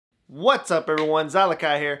What's up, everyone?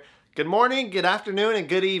 Zalaki here. Good morning, good afternoon, and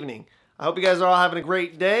good evening. I hope you guys are all having a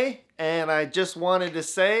great day, and I just wanted to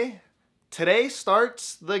say today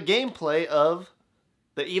starts the gameplay of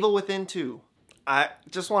The Evil Within 2. I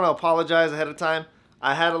just want to apologize ahead of time.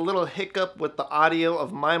 I had a little hiccup with the audio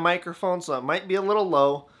of my microphone, so it might be a little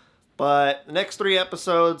low, but the next 3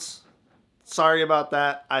 episodes, sorry about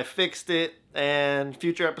that. I fixed it, and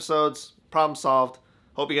future episodes, problem solved.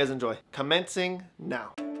 Hope you guys enjoy. Commencing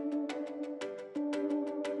now.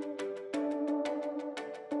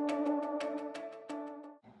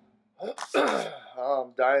 Oh,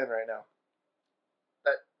 I'm dying right now.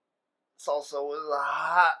 That salsa was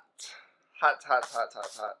hot.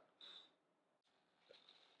 Hot.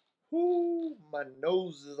 Whoo, my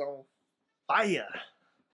nose is on fire.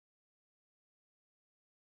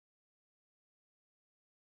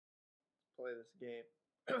 Play this game.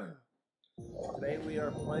 Today we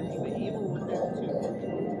are playing The Evil Within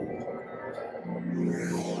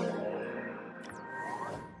 2.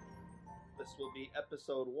 This will be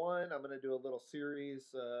episode 1. I'm going to do a little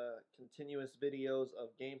series, continuous videos of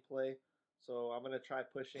gameplay. So I'm going to try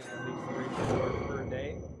pushing at least 3 to 4 per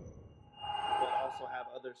day. But also have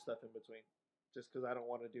other stuff in between. Just because I don't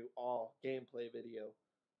want to do all gameplay video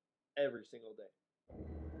every single day.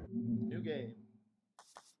 New game.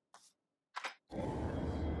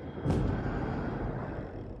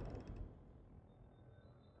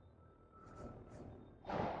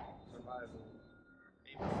 Survival.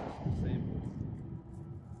 Aim assist disabled.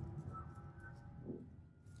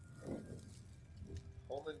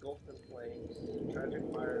 Home engulfed in flames. Tragic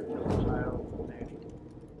fire kills child. Nanny.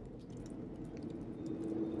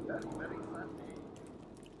 That's medics last name.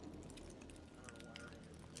 I don't know why I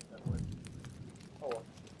didn't that way. Oh well.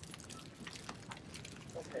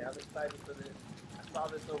 Okay, I'm excited for this. I saw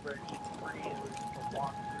this over at E3. It was just a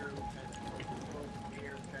walkthrough kind of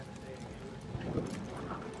gear kind of thing. It was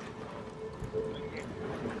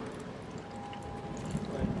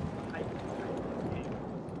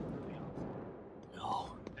No.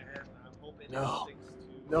 And I'm hoping No. it sticks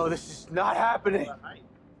to No, this is not happening. the hype.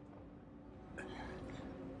 Run.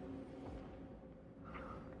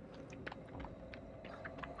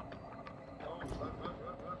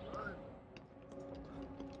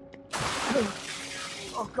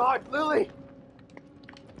 Oh God, Lily!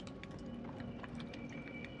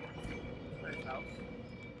 Nice house.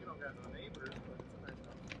 You don't got no neighbors, but it's a nice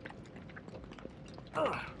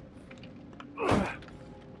house.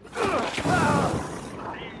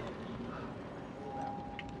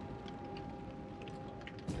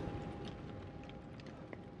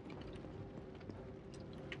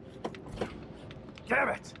 Damn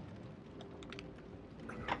it!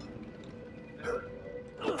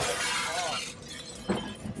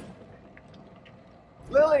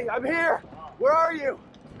 Lily, I'm here! Where are you?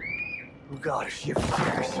 Oh God, is she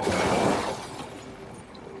upstairs?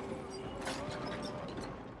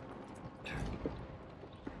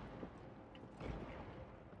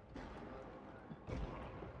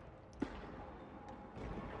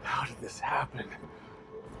 How did this happen?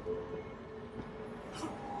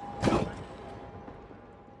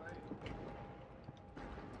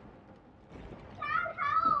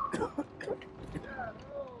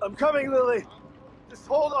 I'm coming, Lily! Just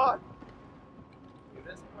hold on!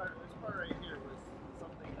 This part right here was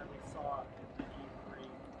something that we saw in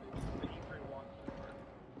the E3 walkthrough.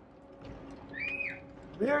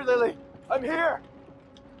 I'm here, Lily! I'm here!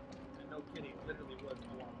 And no kidding, literally was a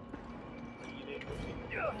walkthrough. But you didn't see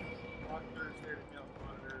walkthroughs here to count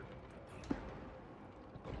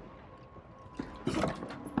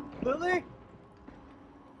monitors. Lily?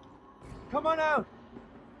 Come on out!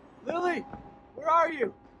 Lily! Where are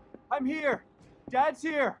you? I'm here! Dad's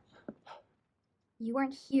here! You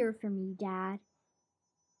weren't here for me, Dad.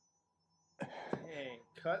 Dang,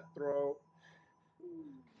 cutthroat.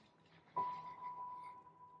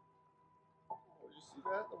 Oh, did you see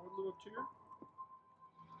that? The one little tear?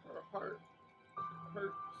 Or a heart? It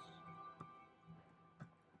hurts.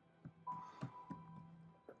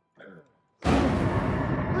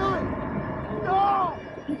 Lily! No!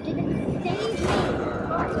 You didn't save me!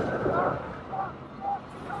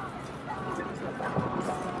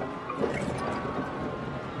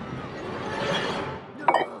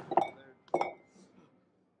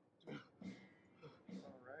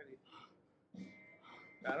 Alrighty.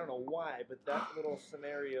 I don't know why, but that little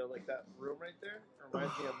scenario, like that room right there,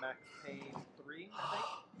 reminds me of Max Payne 3, I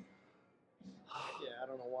think. Yeah, I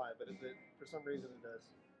don't know why, but for some reason it does.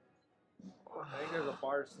 I think there's a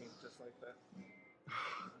bar scene just like that.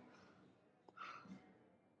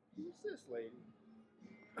 Who's this lady?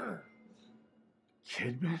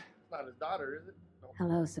 Kidman? It's not his daughter, is it?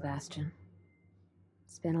 Hello, Sebastian.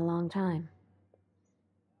 It's been a long time.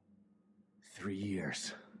 3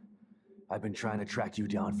 years. I've been trying to track you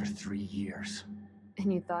down for 3 years.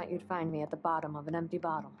 And you thought you'd find me at the bottom of an empty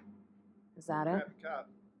bottle. Is that it?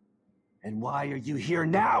 And why are you here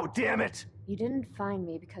now, damn it? You didn't find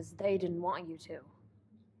me because they didn't want you to.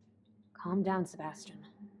 Calm down, Sebastian.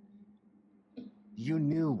 You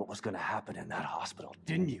knew what was gonna happen in that hospital,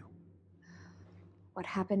 didn't you? What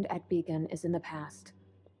happened at Beacon is in the past.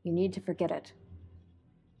 You need to forget it.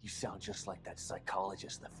 You sound just like that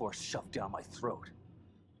psychologist the Force shoved down my throat.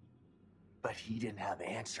 But he didn't have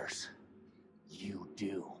answers. You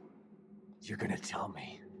do. You're gonna tell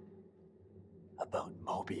me about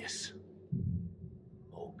Mobius.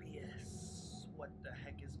 Mobius. What the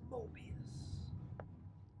heck is Mobius?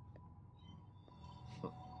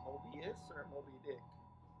 Mobius or Moby Dick?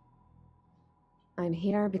 I'm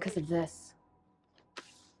here because of this.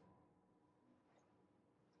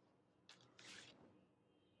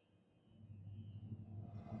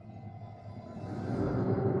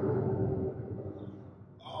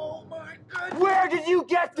 Oh my goodness! Where did you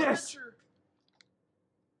get this?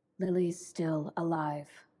 Lily's still alive.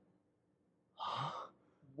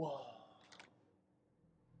 Whoa.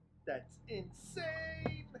 That's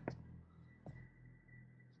insane!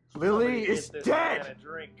 Lily is dead!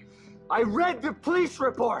 I read the police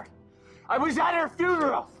report! I was at her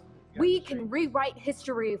funeral! We can rewrite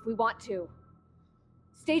history if we want to.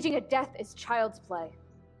 Staging a death is child's play.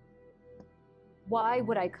 Why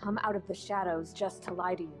would I come out of the shadows just to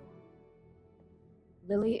lie to you?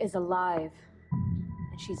 Lily is alive,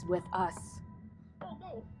 and she's with us. Oh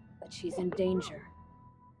no. But she's in danger.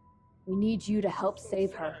 We need you to help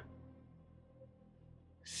save her.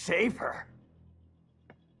 Save her?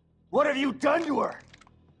 What have you done to her?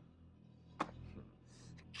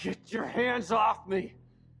 Get your hands off me!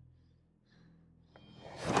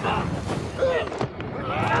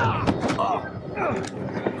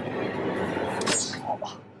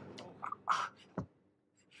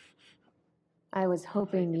 I was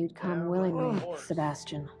hoping you'd come willingly,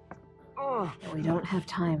 Sebastian. But we don't have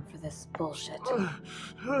time for this bullshit.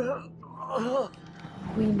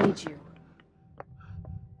 We need you.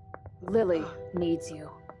 Lily needs you.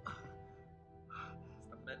 It's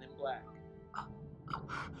the Men in Black.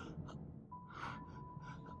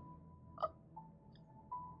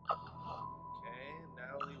 Okay,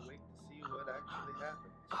 now we wait to see what actually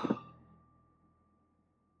happens.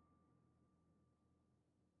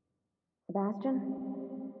 Sebastian?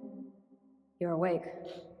 You're awake.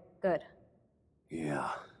 Good. Yeah,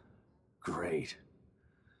 great.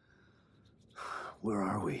 Where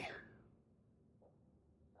are we?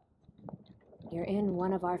 You're in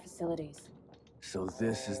one of our facilities. So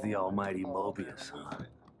this is the almighty Mobius, huh?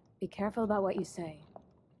 Be careful about what you say.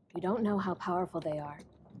 You don't know how powerful they are.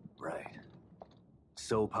 Right.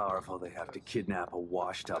 So powerful they have to kidnap a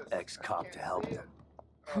washed-up ex-cop to help them.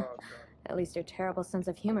 Oh, God. At least your terrible sense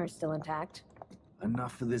of humor is still intact.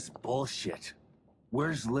 Enough of this bullshit.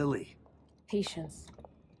 Where's Lily? Patience.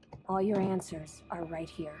 All your answers are right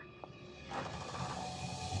here.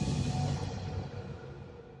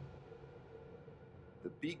 The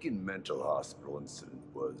Beacon Mental Hospital incident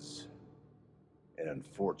was an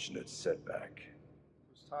unfortunate setback,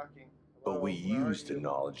 Who's talking? but Hello, we where are used the you?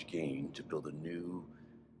 knowledge gained to build a new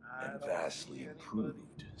I and don't vastly see anybody.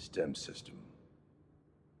 improved STEM system.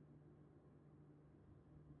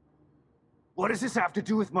 What does this have to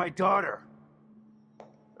do with my daughter?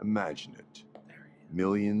 Imagine it.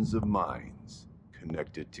 Millions of minds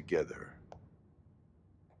connected together.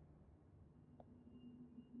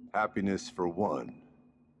 Happiness for one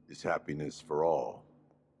is happiness for all.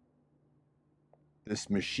 This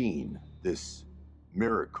machine, this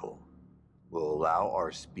miracle, will allow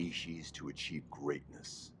our species to achieve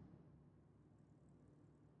greatness.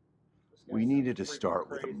 This guy We sounds needed to freaking start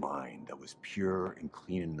with a crazy. mind that was pure and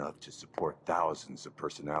clean enough to support thousands of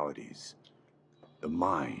personalities. The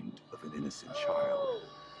mind of an innocent child.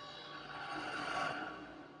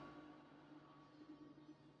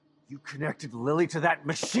 You connected Lily to that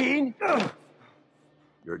machine?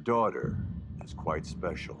 Your daughter is quite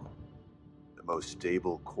special. The most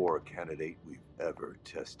stable core candidate we've ever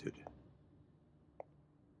tested.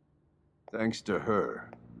 Thanks to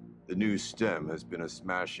her, the new STEM has been a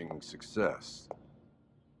smashing success.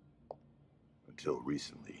 Until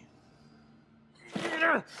recently.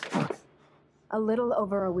 A little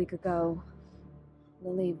over a week ago,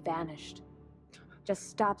 Lily vanished. Just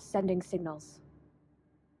stopped sending signals.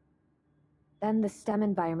 Then the STEM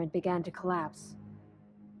environment began to collapse.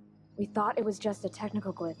 We thought it was just a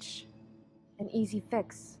technical glitch. An easy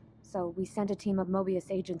fix, so we sent a team of Mobius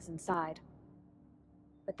agents inside.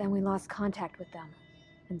 But then we lost contact with them,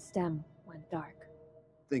 and STEM went dark.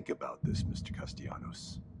 Think about this, Mr.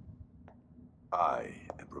 Castellanos. I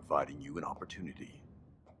am providing you an opportunity.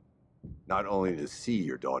 Not only to see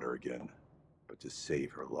your daughter again, but to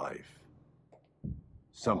save her life.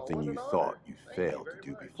 Something you thought you failed to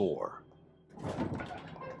do before.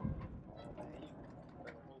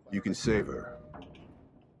 You can save her,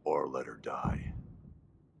 or let her die.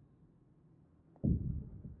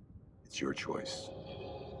 It's your choice.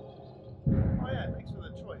 Oh yeah, thanks for the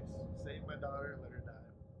choice. Save my daughter, let her die.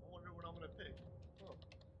 I wonder what I'm gonna pick. Huh.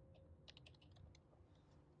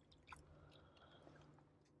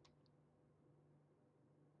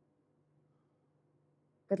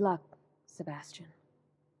 Good luck, Sebastian.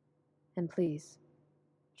 And please,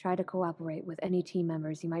 try to cooperate with any team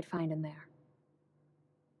members you might find in there.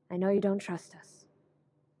 I know you don't trust us,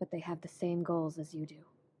 but they have the same goals as you do.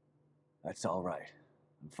 That's all right.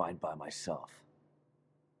 I'm fine by myself.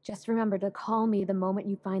 Just remember to call me the moment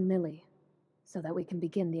you find Lily, so that we can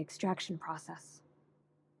begin the extraction process.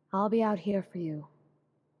 I'll be out here for you.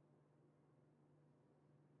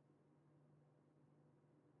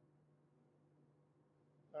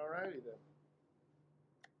 Alrighty then.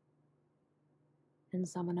 And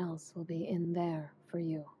someone else will be in there for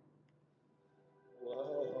you.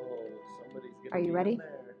 Whoa, somebody's gonna Are you be ready? in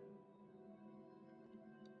there.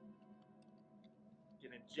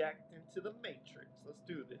 Get injected into the Matrix. Let's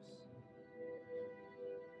do this.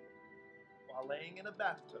 While laying in a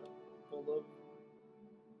bathtub full of...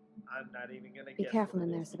 I'm not even gonna Be guess careful what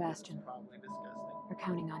in it there, is because it's Sebastian. probably disgusting. We're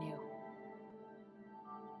counting on you.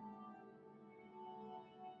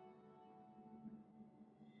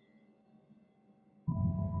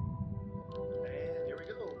 And here we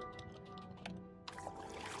go.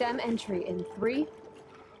 STEM entry in 3,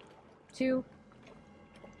 2,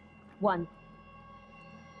 1.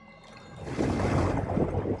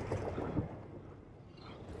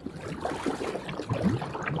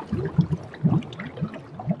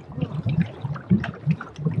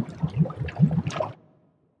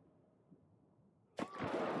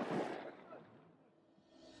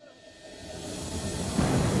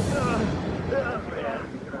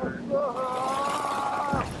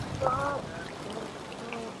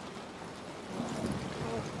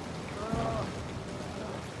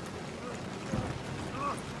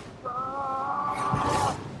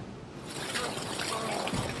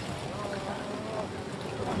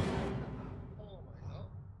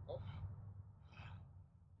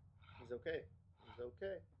 He's okay. He's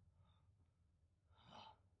okay.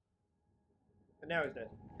 And now he's dead.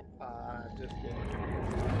 Just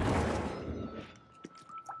kidding.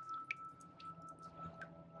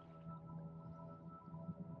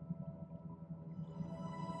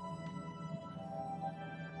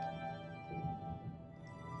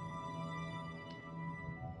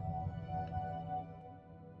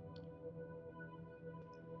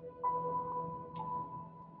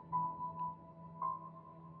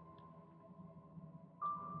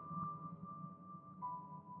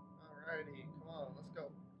 Alrighty, come on, let's go.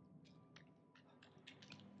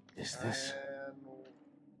 Is this... And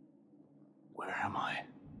Where am I?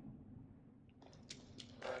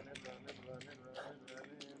 running.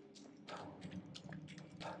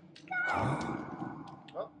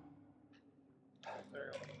 Oh. There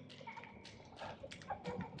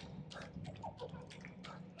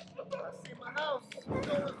we go. I see my house. I'm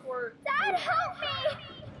going for it. Dad, help me!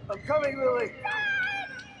 I'm coming, Lily!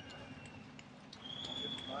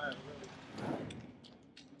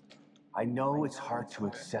 I know it's hard to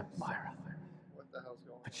accept, Myra, What the hell's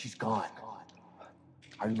going on? but she's gone.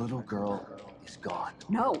 Our little girl is gone.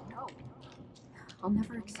 No. I'll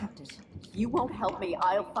never accept it. If you won't help me,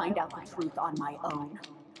 I'll find out the truth on my own.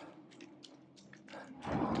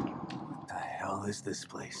 What the hell is this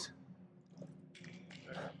place?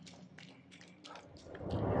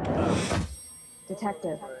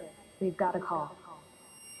 Detective, we've got a call.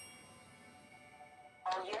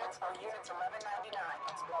 All units, 1199.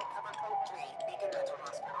 Explode cover code 3, Beacon Mental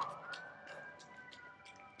Hospital.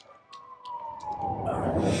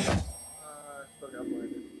 Still got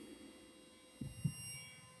blinded.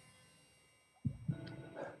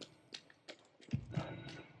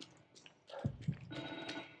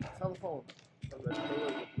 Telephone. A red pill or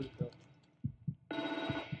a blue pill?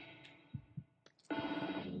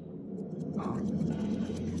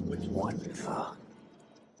 Which one? What the...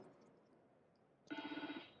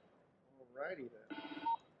 Alrighty then.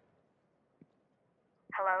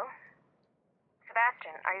 Hello?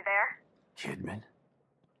 Sebastian, are you there? Kidman?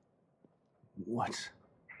 What?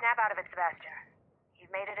 Snap out of it, Sebastian.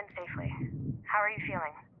 You've made it in safely. How are you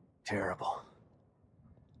feeling? Terrible.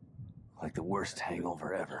 Like the worst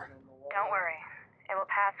hangover ever. Don't worry. It will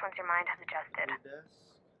pass once your mind has adjusted.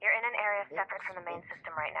 You're in an area separate from the main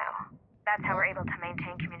system right now. That's how we're able to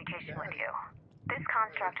maintain communication with you. This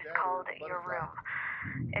construct is called your room.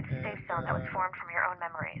 It's a safe zone that was formed from your own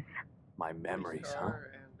memories. My memories, huh?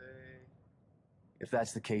 If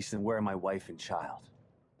that's the case, then where are my wife and child?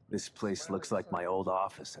 This place looks like my old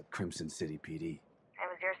office at Crimson City PD. It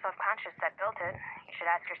was your subconscious that built it. You should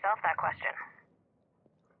ask yourself that question.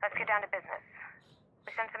 Let's get down to business.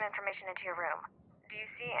 We sent some information into your room. Do you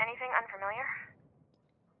see anything unfamiliar?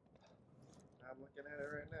 I'm looking at it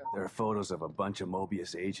right now. There are photos of a bunch of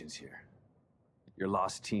Mobius agents here. Your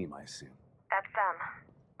lost team, I assume. That's them.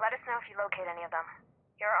 Let us know if you locate any of them.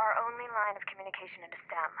 You're our only line of communication into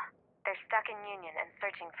STEM. They're stuck in Union and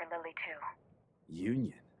searching for Lily too.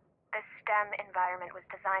 Union? The STEM environment was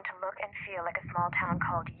designed to look and feel like a small town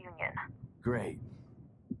called Union. Great.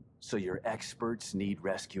 So your experts need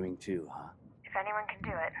rescuing too, huh? If anyone can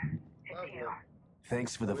do it, it's you.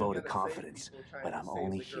 Thanks for the So vote we've of gotta save confidence, people trying but to I'm save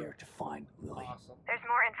only the girl. here to find Lily. Awesome. There's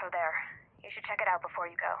more info there. You should check it out before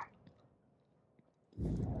you go.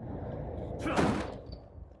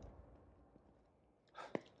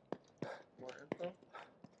 More info?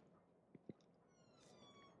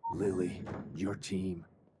 Lily, your team,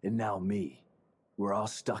 and now me. We're all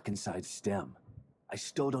stuck inside STEM. I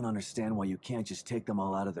still don't understand why you can't just take them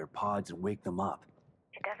all out of their pods and wake them up.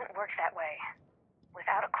 It doesn't work that way.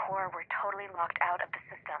 Without a core, we're totally locked out of the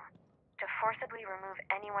system. To forcibly remove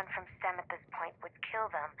anyone from STEM at this point would kill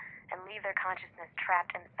them and leave their consciousness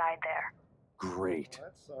trapped inside there. Great.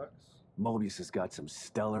 Well, that sucks. Mobius has got some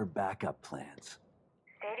stellar backup plans.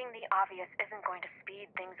 Stating the obvious isn't going to speed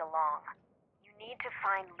things along. You need to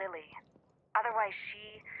find Lily. Otherwise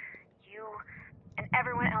she, you, and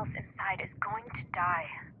everyone else inside is going to die.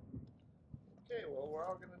 Okay, well, we're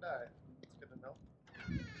all gonna die. It's good to know.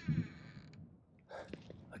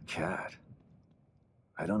 A cat?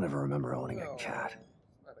 I don't ever remember owning No, a cat.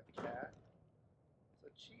 It's not a cat. It's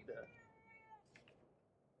a cheetah.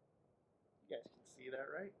 You guys can see that,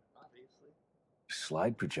 right? Obviously.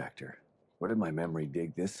 Slide projector? Where did my memory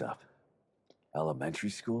dig this up? Elementary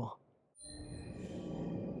school?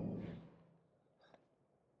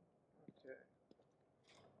 Okay.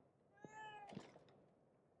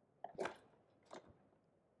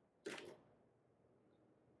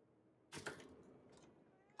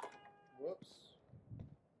 Whoops.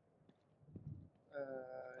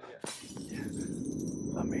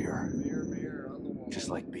 Yeah. A mirror. Mirror, mirror on the wall. Just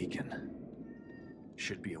like Beacon.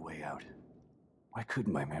 Should be a way out. Why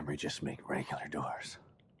couldn't my memory just make regular doors?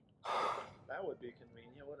 That would be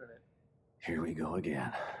convenient, wouldn't it? Here we go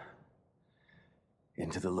again.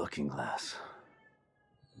 Into the looking glass.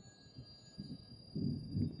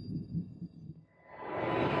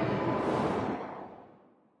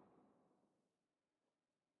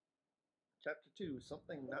 Chapter 2,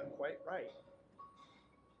 something not quite right.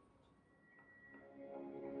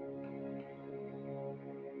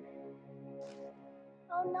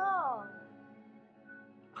 Oh no.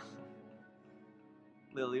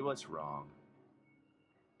 Lily, what's wrong?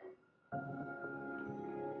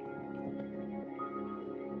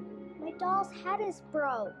 My doll's head is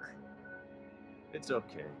broke. It's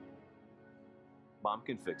okay. Mom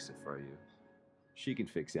can fix it for you. She can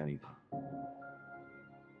fix anything.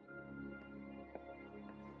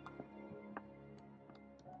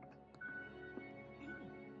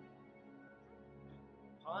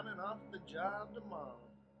 Pawning off the job to mom.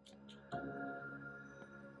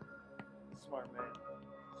 Smart man.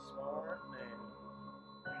 Smart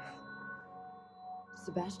man.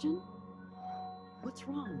 Sebastian? What's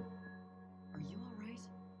wrong? Are you all right?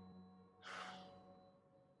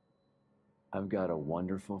 I've got a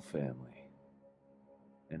wonderful family.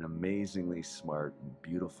 An amazingly smart and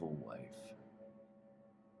beautiful wife.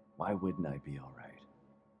 Why wouldn't I be all right?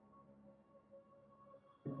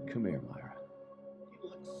 Come here, Myra. He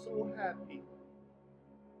looks so happy.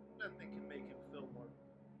 Nothing can make him feel more.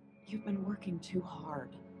 You've been working too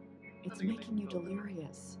hard. It's Nothing can making you make him feel better.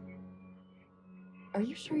 delirious. Are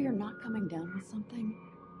you sure you're not coming down with something?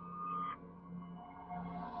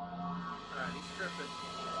 Alright, he's tripping.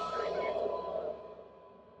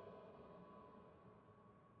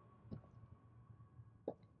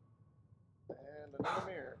 And another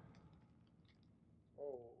mirror.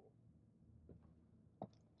 Oh. Oh,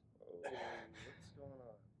 what's going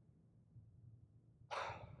on?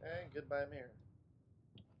 And goodbye, mirror.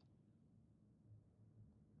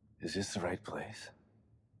 Is this the right place?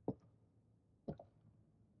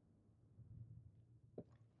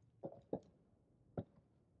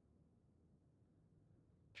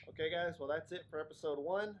 Okay, guys, well, that's it for episode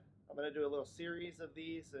 1. I'm going to do a little series of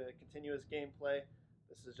these, continuous gameplay.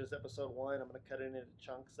 This is just episode 1. I'm going to cut it into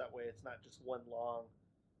chunks. That way it's not just one long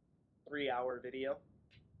 3-hour video.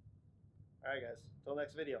 Alright guys, till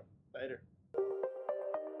next video. Later.